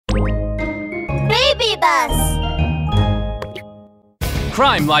Creepy Bus!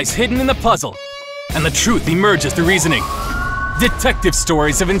 Crime lies hidden in the puzzle, and the truth emerges through reasoning. Detective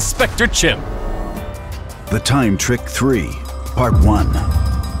Stories of Inspector Chimp. The Time Trick 3, Part 1.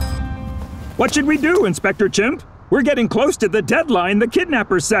 What should we do, Inspector Chimp? We're getting close to the deadline the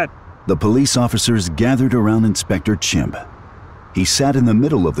kidnapper set. The police officers gathered around Inspector Chimp. He sat in the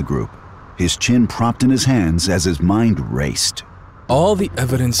middle of the group, his chin propped in his hands as his mind raced. All the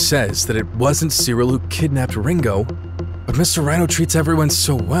evidence says that it wasn't Cyril who kidnapped Ringo, but Mr. Rhino treats everyone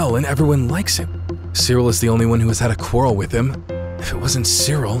so well and everyone likes him. Cyril is the only one who has had a quarrel with him. If it wasn't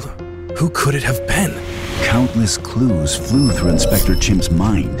Cyril, who could it have been? Countless clues flew through Inspector Chimp's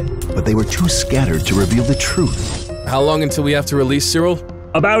mind, but they were too scattered to reveal the truth. How long until we have to release Cyril?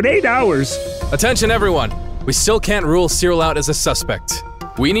 About 8 hours. Attention everyone! We still can't rule Cyril out as a suspect.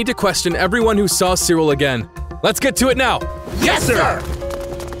 We need to question everyone who saw Cyril again. Let's get to it now! Yes, sir!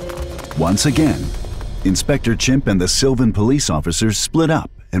 Once again, Inspector Chimp and the Sylvan police officers split up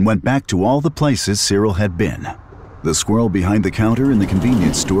and went back to all the places Cyril had been. The squirrel behind the counter in the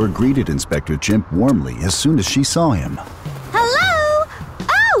convenience store greeted Inspector Chimp warmly as soon as she saw him. Hello?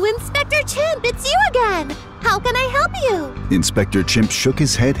 Oh, Inspector Chimp, it's you again! How can I help you? Inspector Chimp shook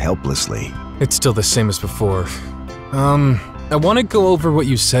his head helplessly. It's still the same as before. I want to go over what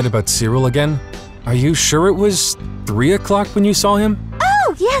you said about Cyril again. Are you sure it was 3 o'clock when you saw him?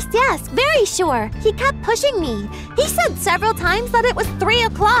 Oh, yes, very sure. He kept pushing me. He said several times that it was 3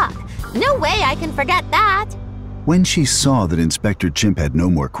 o'clock. No way I can forget that. When she saw that Inspector Chimp had no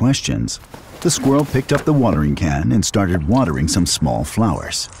more questions, the squirrel picked up the watering can and started watering some small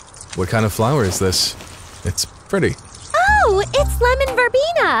flowers. What kind of flower is this? It's pretty. Oh, it's lemon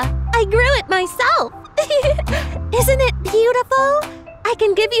verbena. I grew it myself. Isn't it beautiful? I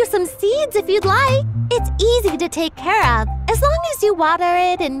can give you some seeds if you'd like. It's easy to take care of, as long as you water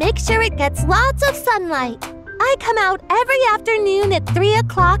it and make sure it gets lots of sunlight. I come out every afternoon at 3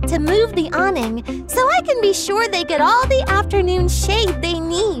 o'clock to move the awning, so I can be sure they get all the afternoon shade they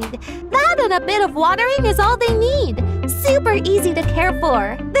need. That and a bit of watering is all they need. Super easy to care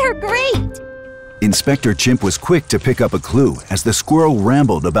for. They're great. Inspector Chimp was quick to pick up a clue as the squirrel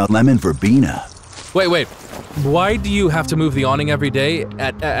rambled about lemon verbena. Wait. Why do you have to move the awning every day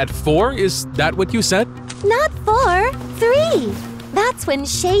at 4? Is that what you said? Not 4, 3. That's when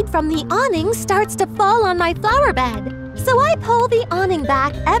shade from the awning starts to fall on my flower bed. So I pull the awning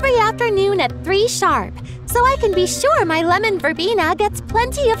back every afternoon at 3 sharp, so I can be sure my lemon verbena gets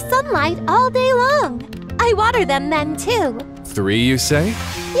plenty of sunlight all day long. I water them then too. 3, you say?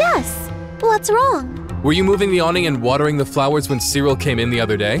 Yes. What's wrong? Were you moving the awning and watering the flowers when Cyril came in the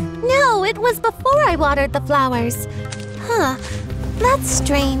other day? No, it was before I watered the flowers. Huh, that's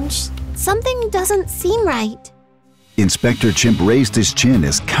strange. Something doesn't seem right. Inspector Chimp raised his chin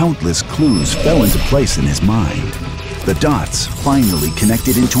as countless clues fell into place in his mind. The dots finally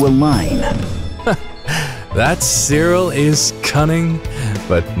connected into a line. That Cyril is cunning,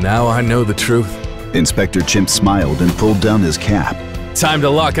 but now I know the truth. Inspector Chimp smiled and pulled down his cap. Time to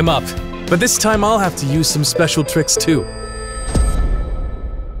lock him up. But this time I'll have to use some special tricks too.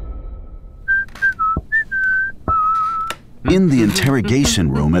 In the interrogation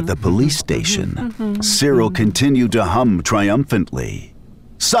room at the police station, Cyril continued to hum triumphantly.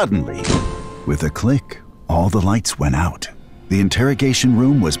 Suddenly, with a click, all the lights went out. The interrogation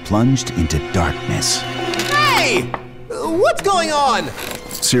room was plunged into darkness. Hey! What's going on?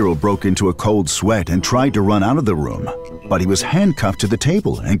 Cyril broke into a cold sweat and tried to run out of the room, but he was handcuffed to the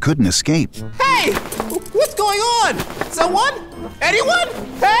table and couldn't escape. Hey! What's going on? Someone? Anyone?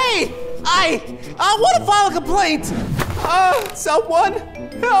 Hey! I want to file a complaint! Someone?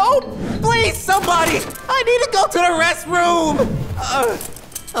 Help! Please, somebody! I need to go to the restroom!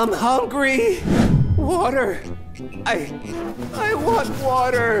 I'm hungry. Water. I want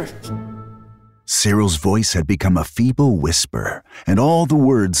water. Cyril's voice had become a feeble whisper, and all the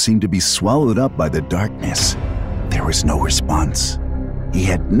words seemed to be swallowed up by the darkness. There was no response. He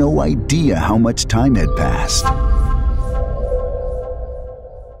had no idea how much time had passed.